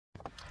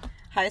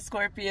Hi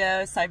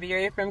Scorpio,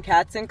 Siberia from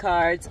Cats and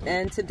Cards,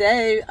 and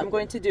today I'm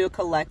going to do a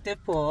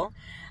collective pull.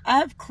 I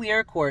have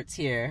clear quartz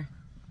here.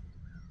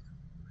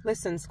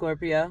 Listen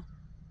Scorpio,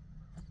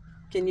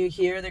 can you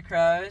hear the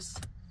crows?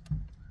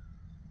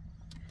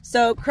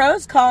 So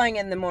crows calling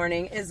in the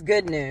morning is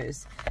good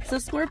news. So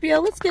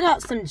Scorpio, let's get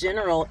out some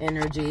general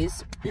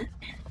energies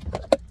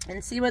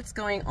and see what's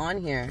going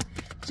on here.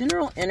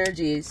 General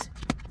energies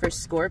for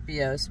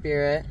Scorpio,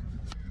 Spirit.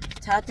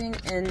 Tapping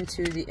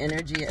into the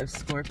energy of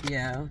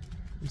Scorpio.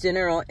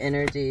 General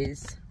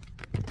energies.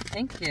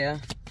 Thank you.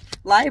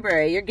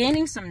 Library, you're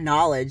gaining some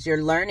knowledge.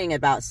 You're learning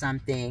about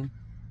something.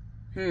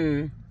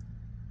 Let's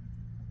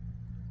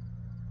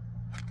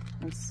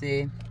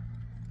see.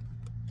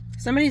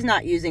 Somebody's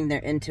not using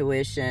their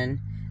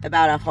intuition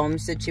about a home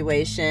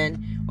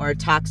situation or a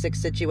toxic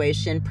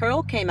situation.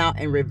 Pearl came out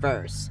in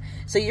reverse.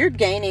 So you're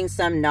gaining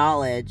some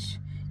knowledge.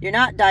 You're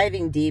not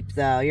diving deep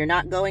though. You're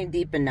not going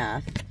deep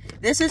enough.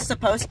 This is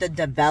supposed to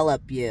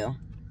develop you.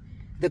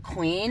 The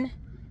Queen.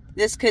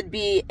 This could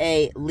be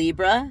a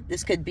Libra.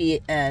 This could be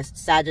a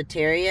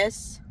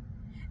Sagittarius.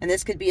 And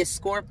this could be a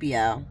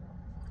Scorpio.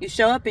 You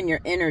show up in your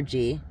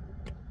energy.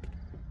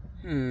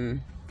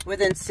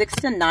 Within 6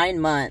 to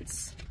 9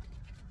 months.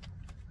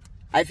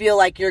 I feel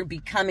like you're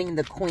becoming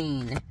the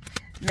Queen.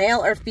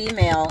 Male or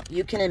female,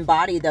 you can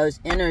embody those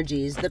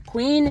energies. The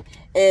Queen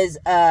is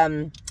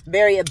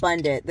very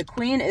abundant. The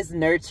Queen is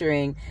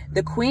nurturing.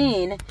 The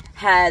Queen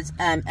has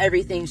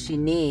everything she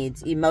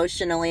needs.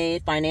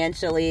 Emotionally,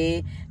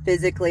 financially,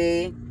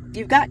 physically.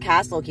 You've got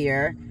Castle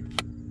here.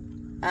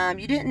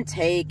 You didn't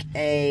take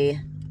a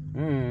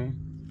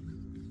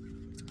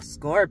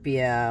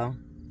Scorpio.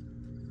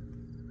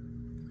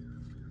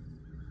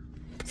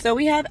 So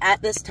we have,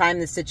 at this time,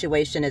 the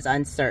situation is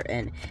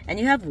uncertain. And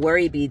you have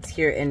worry beads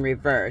here in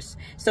reverse.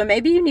 So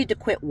maybe you need to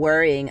quit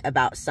worrying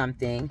about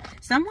something.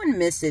 Someone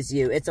misses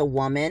you. It's a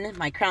woman.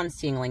 My crown's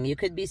tingling. You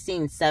could be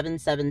seeing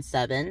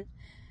 777,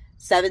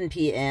 7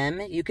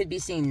 p.m. You could be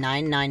seeing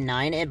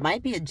 999. It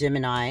might be a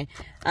Gemini.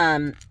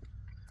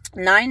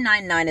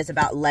 999 is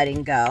about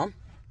letting go.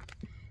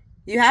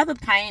 You have a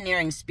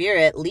pioneering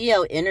spirit,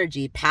 Leo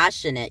energy,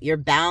 passionate, you're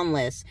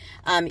boundless,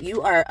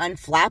 you are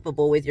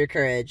unflappable with your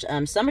courage.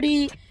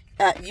 Somebody,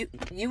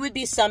 you would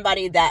be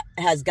somebody that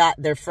has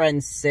got their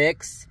friend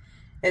 6,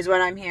 is what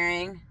I'm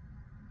hearing.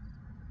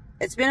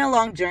 It's been a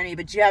long journey,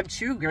 but you have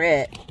true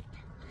grit.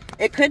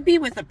 It could be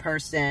with a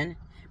person,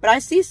 but I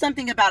see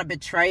something about a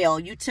betrayal.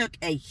 You took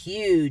a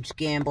huge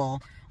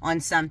gamble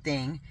on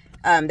something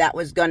that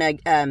was gonna,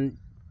 I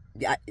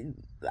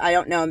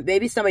don't know,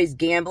 maybe somebody's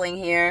gambling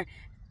here.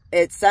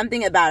 It's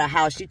something about a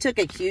house. You took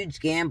a huge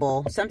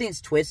gamble.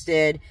 Something's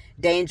twisted,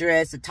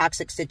 dangerous, a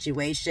toxic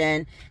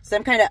situation,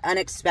 some kind of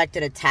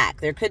unexpected attack.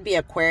 There could be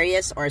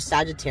Aquarius or a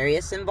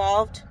Sagittarius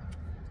involved.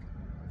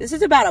 This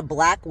is about a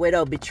Black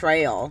Widow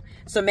betrayal.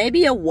 So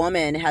maybe a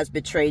woman has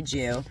betrayed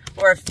you,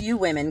 or a few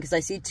women, because I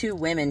see 2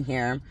 women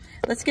here.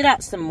 Let's get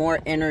out some more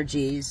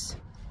energies.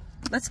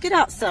 Let's get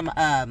out some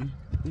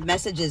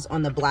messages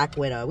on the Black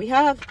Widow. We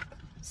have,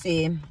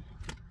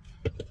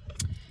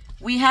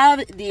 we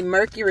have the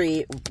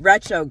Mercury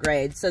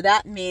retrograde, so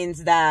that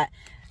means that,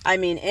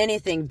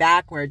 anything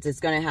backwards is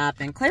going to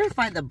happen.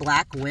 Clarify the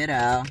Black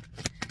Widow.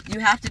 You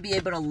have to be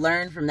able to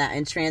learn from that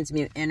and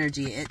transmute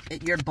energy.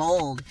 You're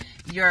bold,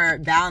 you're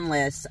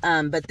boundless,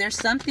 but there's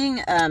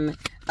something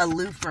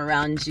aloof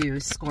around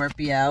you,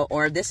 Scorpio,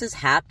 or this has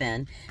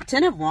happened.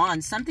 10 of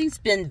Wands, something's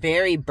been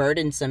very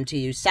burdensome to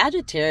you.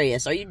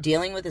 Sagittarius, are you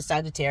dealing with a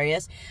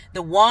Sagittarius?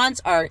 The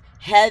Wands are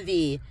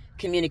heavy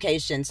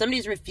communication.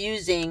 Somebody's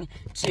refusing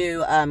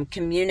to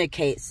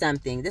communicate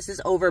something. This is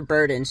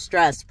overburdened,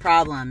 stress,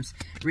 problems,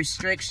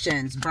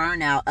 restrictions,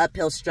 burnout,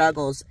 uphill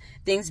struggles,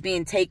 things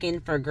being taken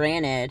for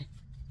granted.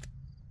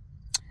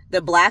 The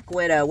Black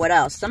Widow, what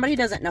else? Somebody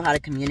doesn't know how to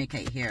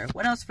communicate here.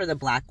 What else for the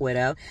Black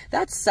Widow?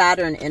 That's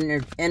Saturn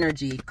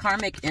energy,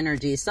 karmic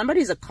energy.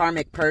 Somebody's a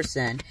karmic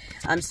person.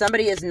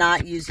 Somebody is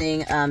not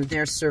using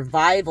their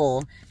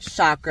survival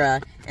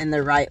chakra in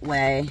the right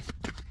way.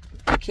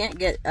 I can't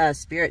get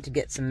Spirit to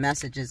get some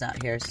messages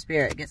out here.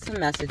 Spirit, get some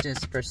messages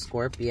for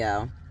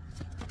Scorpio.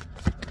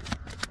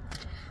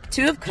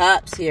 2 of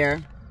Cups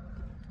here.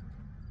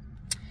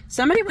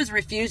 Somebody was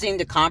refusing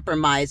to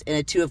compromise in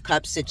a 2 of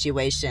Cups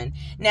situation.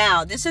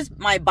 Now, this is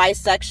my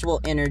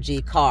bisexual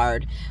energy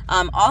card.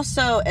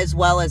 Also, as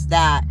well as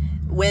that,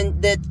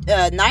 when the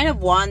 9 of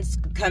Wands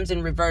comes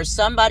in reverse,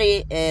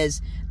 somebody is,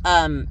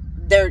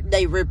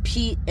 they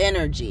repeat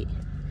energy.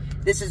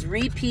 This is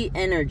repeat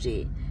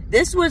energy.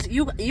 This was,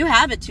 you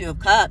have a 2 of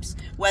Cups,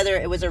 whether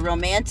it was a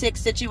romantic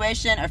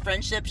situation, a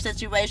friendship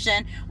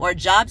situation, or a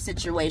job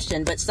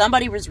situation, but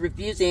somebody was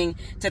refusing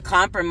to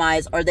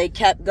compromise, or they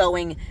kept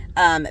going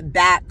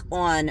back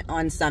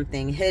on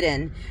something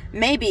hidden.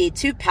 Maybe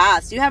 2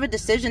 paths. You have a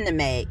decision to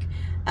make.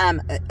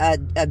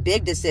 A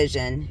big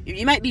decision.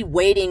 You might be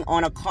waiting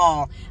on a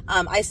call.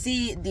 I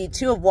see the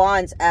 2 of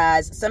Wands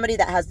as somebody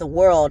that has the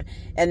world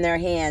in their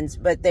hands,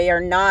 but they are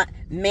not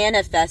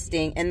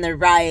manifesting in the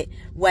right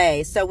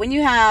way. So when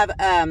you have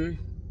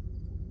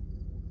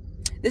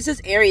This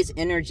is Aries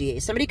energy.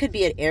 Somebody could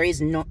be at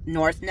Aries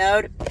North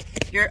Node.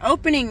 You're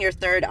opening your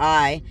third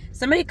eye.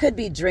 Somebody could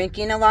be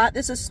drinking a lot.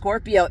 This is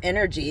Scorpio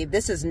energy.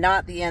 This is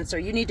not the answer.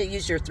 You need to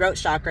use your throat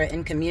chakra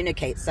and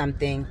communicate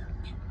something.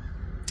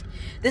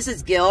 This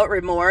is guilt,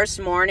 remorse,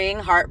 mourning,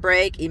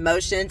 heartbreak,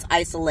 emotions,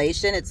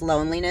 isolation. It's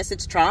loneliness.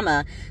 It's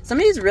trauma.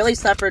 Somebody's really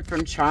suffered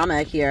from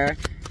trauma here.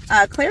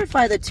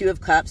 Clarify the Two of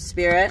Cups,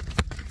 Spirit.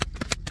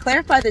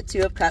 Clarify the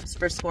Two of Cups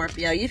for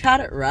Scorpio. You've had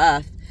it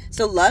rough.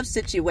 So love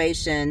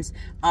situations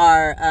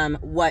are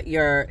what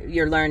you're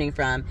learning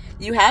from.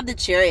 You have the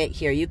Chariot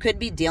here. You could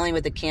be dealing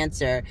with a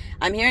Cancer.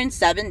 I'm hearing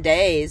 7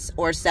 days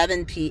or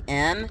 7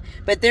 p.m.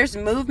 But there's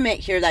movement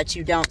here that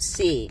you don't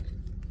see.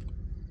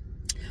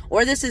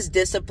 Or this is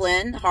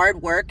discipline,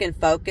 hard work, and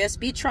focus.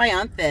 Be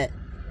triumphant.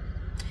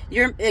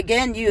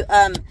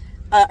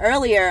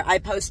 Earlier I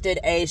posted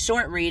a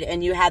short read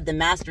and you had the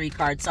Mastery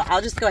card. So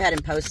I'll just go ahead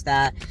and post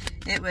that.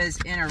 It was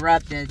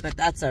interrupted, but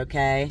that's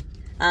okay.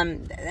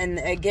 And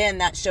again,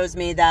 that shows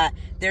me that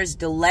there's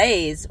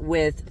delays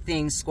with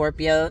things,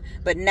 Scorpio,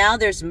 but now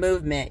there's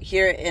movement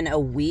here in a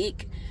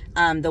week.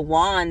 The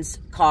Wands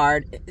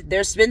card,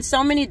 there's been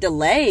so many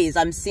delays.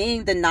 I'm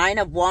seeing the 9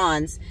 of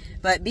Wands,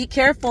 but be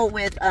careful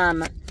with,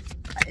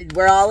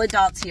 we're all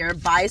adults here,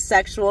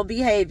 bisexual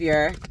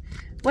behavior.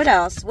 What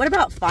else? What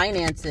about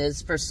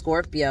finances for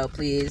Scorpio,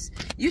 please?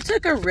 You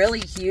took a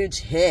really huge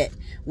hit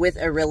with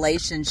a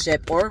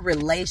relationship or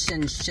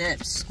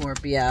relationships,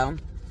 Scorpio.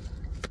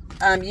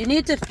 You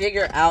need to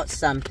figure out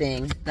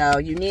something, though.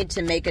 You need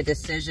to make a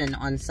decision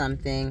on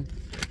something.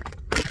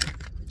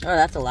 Oh,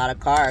 that's a lot of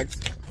cards.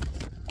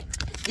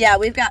 Yeah,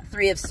 we've got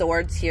 3 of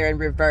Swords here in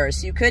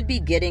reverse. You could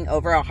be getting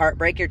over a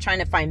heartbreak. You're trying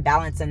to find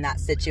balance in that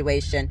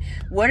situation.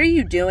 What are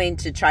you doing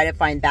to try to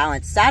find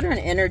balance? Saturn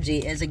energy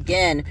is,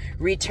 again,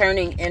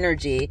 returning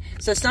energy.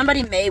 So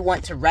somebody may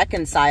want to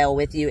reconcile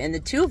with you. And the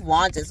Two of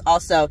Wands is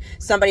also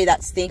somebody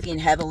that's thinking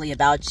heavily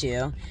about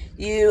you.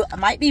 You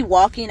might be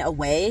walking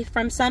away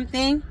from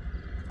something.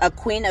 A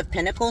Queen of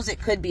Pentacles,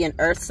 it could be an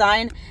earth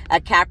sign,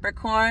 a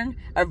Capricorn,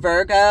 a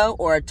Virgo,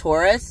 or a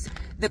Taurus.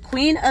 The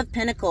Queen of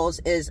Pentacles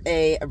is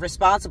a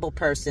responsible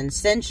person,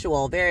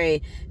 sensual,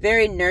 very,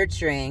 very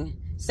nurturing,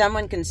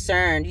 someone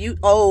concerned.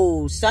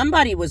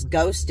 Somebody was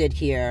ghosted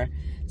here.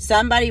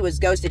 Somebody was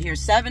ghosted here.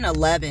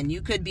 7-Eleven.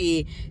 You could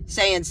be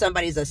saying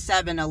somebody's a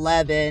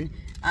 7-Eleven,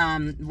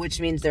 which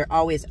means they're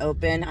always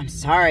open. I'm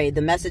sorry.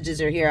 The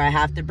messages are here. I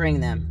have to bring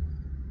them.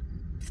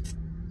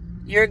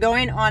 You're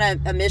going on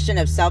a mission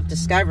of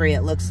self-discovery,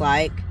 it looks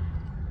like.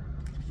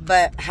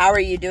 But how are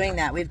you doing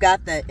that? We've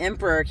got the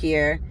Emperor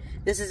here.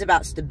 This is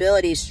about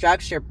stability,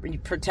 structure,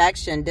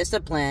 protection,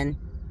 discipline,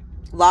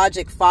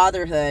 logic,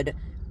 fatherhood,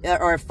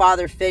 or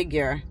father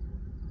figure.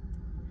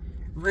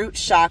 Root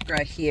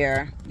chakra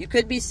here. You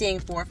could be seeing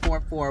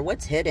 444.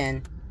 What's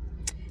hidden?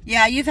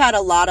 Yeah, you've had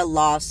a lot of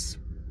loss.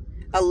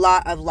 A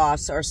lot of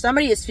loss, or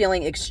somebody is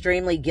feeling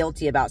extremely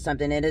guilty about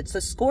something, and it's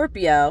a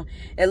Scorpio.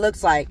 It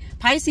looks like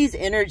Pisces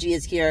energy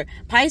is here.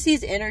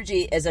 Pisces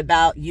energy is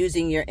about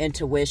using your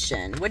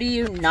intuition. What are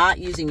you not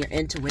using your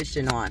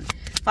intuition on?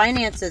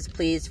 Finances,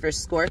 please, for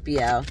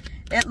Scorpio.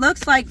 It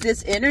looks like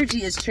this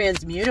energy is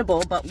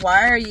transmutable, but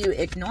why are you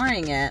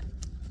ignoring it?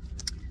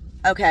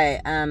 Okay,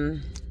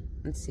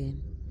 let's see.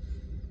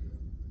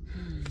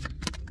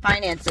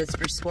 Finances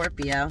for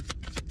Scorpio.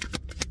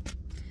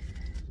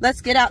 Let's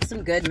get out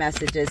some good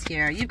messages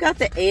here. You've got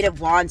the 8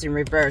 of Wands in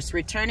reverse,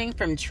 returning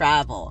from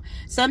travel.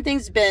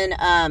 Something's been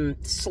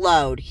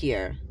slowed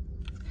here.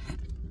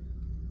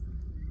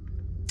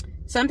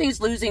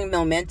 Something's losing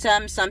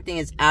momentum. Something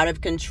is out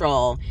of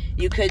control.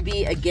 You could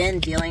be, again,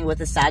 dealing with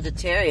a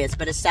Sagittarius,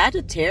 but a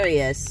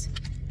Sagittarius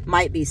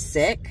might be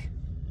sick.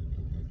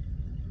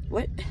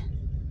 What?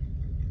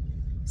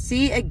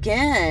 See,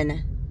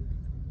 again,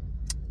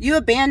 you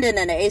abandoned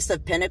an Ace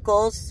of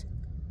Pentacles.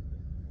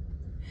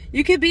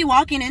 You could be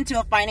walking into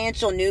a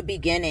financial new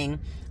beginning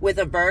with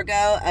a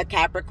Virgo, a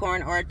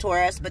Capricorn, or a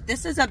Taurus, but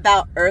this is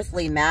about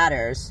earthly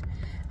matters.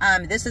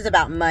 This is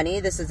about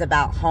money. This is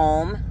about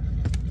home.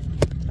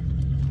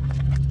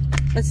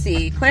 Let's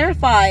see.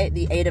 Clarify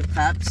the 8 of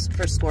Cups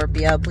for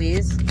Scorpio,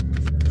 please.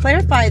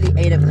 Clarify the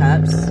 8 of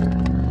Cups.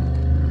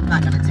 I'm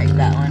not going to take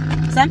that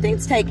one.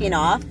 Something's taking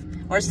off,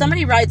 or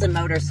somebody rides a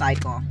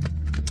motorcycle.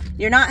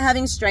 You're not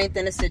having strength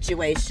in a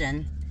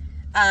situation.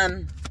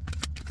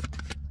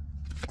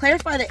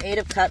 Clarify the 8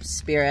 of Cups,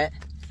 Spirit.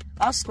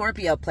 All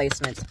Scorpio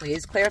placements,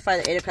 please. Clarify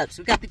the 8 of Cups.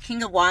 We've got the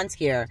King of Wands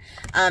here.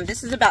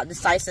 This is about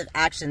decisive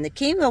action. The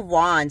King of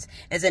Wands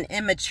is an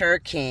immature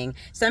king.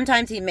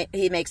 Sometimes he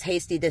makes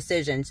hasty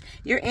decisions.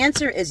 Your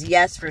answer is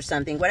yes for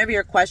something. Whatever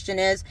your question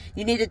is,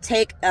 you need to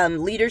take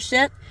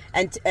leadership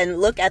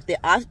and look at the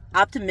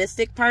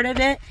optimistic part of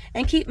it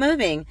and keep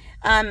moving.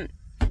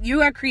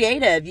 You are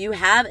creative. You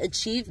have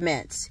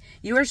achievements.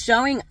 You are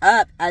showing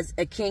up as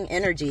a king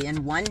energy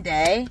in one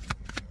day.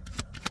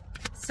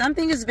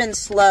 Something has been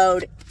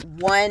slowed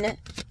 1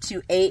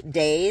 to 8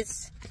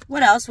 days.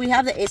 What else? We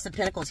have the Ace of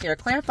Pentacles here.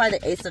 Clarify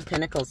the Ace of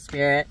Pentacles,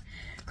 Spirit.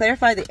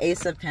 Clarify the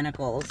Ace of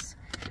Pentacles.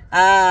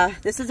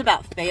 This is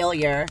about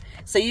failure.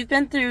 So you've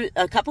been through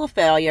a couple of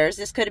failures.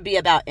 This could be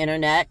about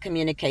internet,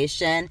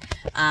 communication,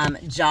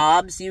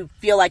 jobs. You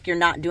feel like you're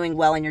not doing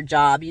well in your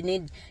job. You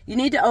need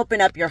to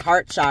open up your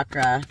heart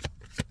chakra.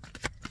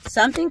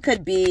 Something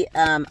could be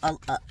a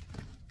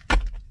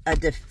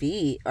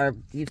defeat, or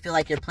you feel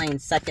like you're playing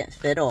second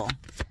fiddle,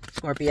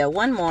 Scorpio.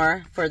 One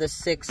more for the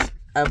Six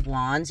of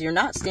Wands. You're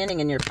not standing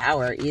in your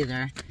power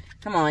either.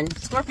 Come on,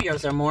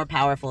 Scorpios are more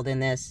powerful than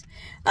this.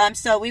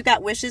 So we've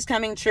got wishes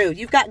coming true.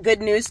 You've got good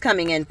news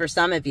coming in for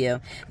some of you.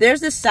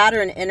 There's this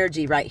Saturn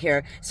energy right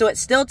here. So it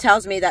still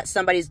tells me that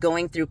somebody's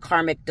going through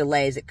karmic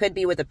delays. It could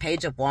be with a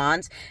Page of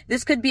Wands.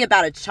 This could be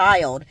about a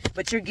child,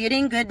 but you're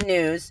getting good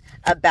news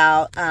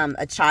about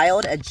a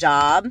child, a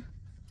job.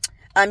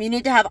 You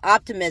need to have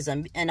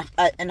optimism and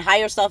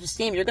higher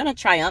self-esteem. You're going to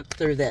triumph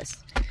through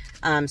this,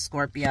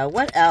 Scorpio.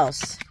 What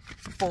else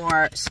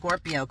for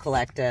Scorpio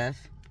collective?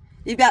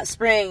 You've got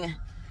spring.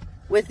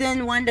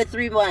 Within 1 to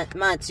 3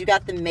 months, you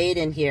got the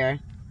Maiden here.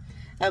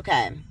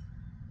 Okay.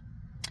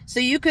 So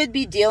you could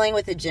be dealing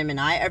with a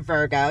Gemini, a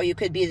Virgo. You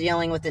could be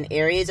dealing with an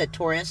Aries, a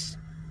Taurus.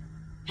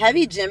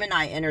 Heavy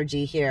Gemini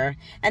energy here.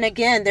 And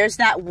again, there's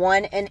that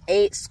 1 and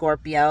 8,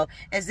 Scorpio.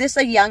 Is this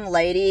a young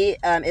lady?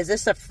 Is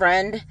this a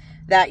friend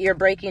that you're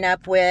breaking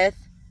up with?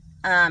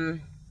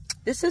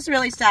 This is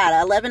really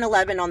sad.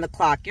 11:11 on the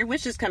clock. Your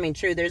wish is coming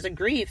true. There's a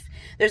grief.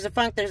 There's a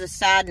funk. There's a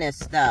sadness,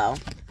 though.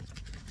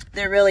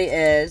 There really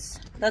is.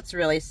 That's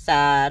really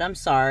sad. I'm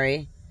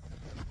sorry.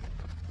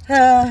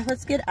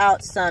 Let's get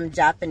out some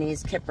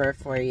Japanese kipper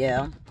for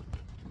you.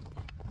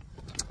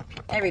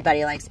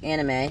 Everybody likes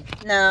anime.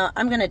 No,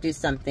 I'm going to do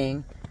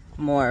something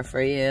more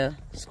for you,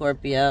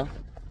 Scorpio.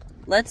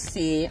 Let's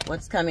see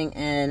what's coming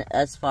in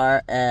as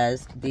far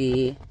as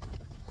the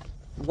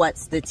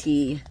what's the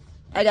tea.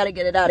 I got to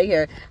get it out of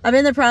here. I'm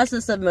in the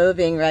process of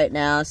moving right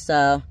now,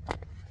 so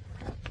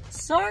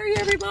sorry,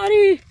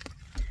 everybody.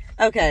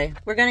 Okay,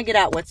 we're going to get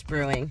out what's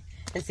brewing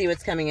and see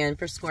what's coming in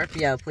for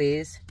Scorpio,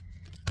 please.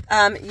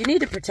 You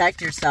need to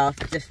protect yourself,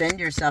 defend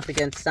yourself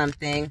against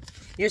something.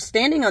 You're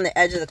standing on the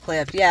edge of the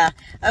cliff. Yeah.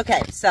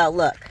 Okay, so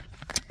look.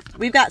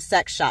 We've got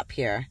sex shop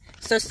here.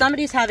 So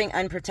somebody's having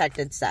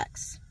unprotected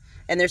sex.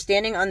 And they're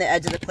standing on the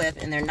edge of the cliff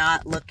and they're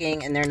not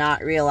looking and they're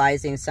not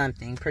realizing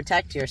something.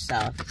 Protect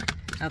yourself.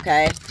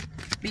 Okay?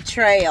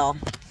 Betrayal.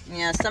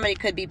 Yeah, somebody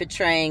could be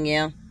betraying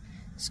you,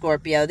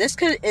 Scorpio. This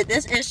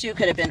issue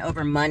could have been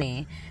over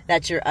money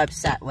that you're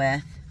upset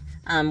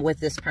with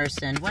this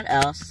person. What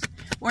else?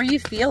 Or you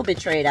feel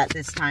betrayed at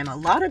this time. A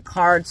lot of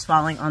cards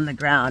falling on the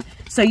ground.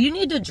 So you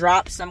need to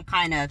drop some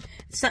kind of,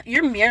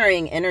 you're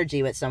mirroring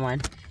energy with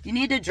someone. You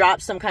need to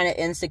drop some kind of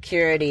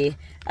insecurity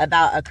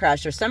about a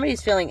crush, or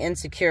somebody's feeling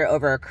insecure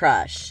over a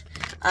crush.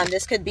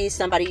 This could be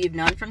somebody you've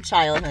known from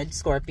childhood,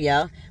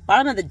 Scorpio.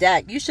 Bottom of the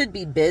deck, you should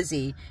be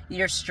busy.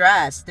 You're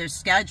stressed. There's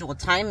schedule,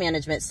 time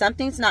management.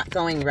 Something's not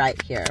going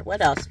right here.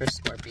 What else for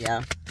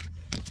Scorpio?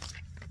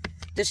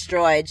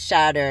 Destroyed,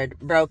 shattered,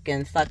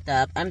 broken, fucked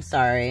up. I'm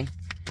sorry.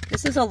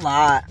 This is a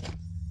lot.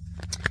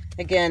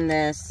 Again,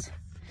 this.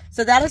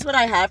 So that is what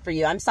I have for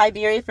you. I'm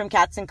Siberia from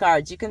Cats and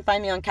Cards. You can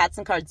find me on Cats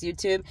and Cards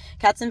YouTube,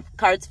 Cats and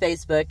Cards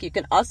Facebook. You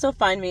can also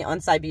find me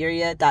on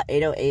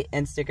Siberia.808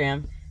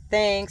 Instagram.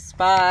 Thanks.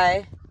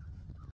 Bye.